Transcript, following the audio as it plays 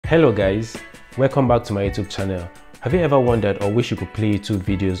Hello guys, welcome back to my YouTube channel. Have you ever wondered or wish you could play YouTube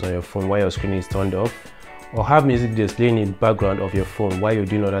videos on your phone while your screen is turned off? Or have music videos playing in the background of your phone while you're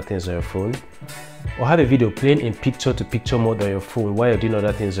doing other things on your phone? Or have a video playing in picture-to-picture mode on your phone while you're doing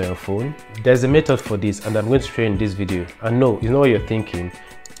other things on your phone? There's a method for this and I'm going to show you in this video. And no, you know what you're thinking.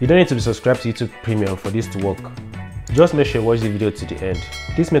 You don't need to be subscribed to YouTube Premium for this to work. Just make sure you watch the video to the end.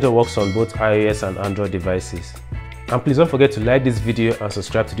 This method works on both iOS and Android devices. And please don't forget to like this video and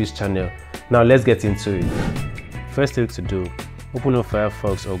subscribe to this channel. Now let's get into it. First thing to do, open up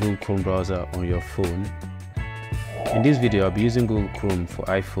Firefox or Google Chrome browser on your phone. In this video, I'll be using Google Chrome for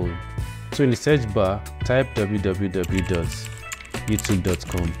iPhone. So in the search bar, type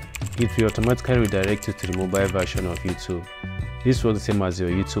www.youtube.com. It will automatically redirect you to the mobile version of YouTube. This works the same as your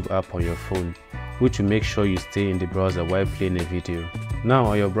YouTube app on your phone, which will make sure you stay in the browser while playing a video. Now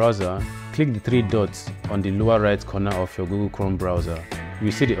on your browser, click the three dots on the lower right corner of your Google Chrome browser.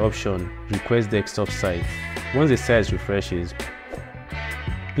 You see the option Request Desktop Site. Once the site refreshes,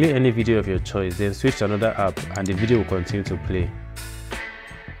 play any video of your choice, then switch to another app and the video will continue to play.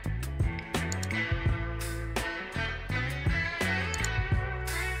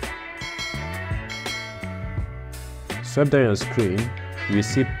 Swipe down your screen, you will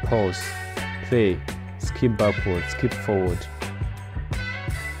see pause, play, skip backward, skip forward.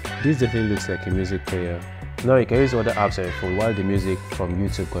 This definitely looks like a music player. Now you can use other apps on your phone while the music from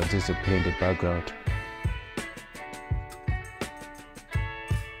YouTube continues to play in the background.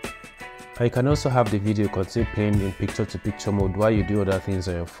 And you can also have the video continue playing in picture-to-picture mode while you do other things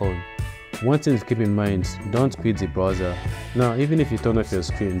on your phone. One thing to keep in mind, don't quit the browser. Now even if you turn off your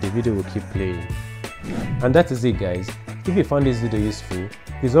screen, the video will keep playing. And that is it guys. If you found this video useful,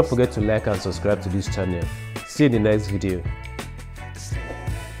 please don't forget to like and subscribe to this channel. See you in the next video.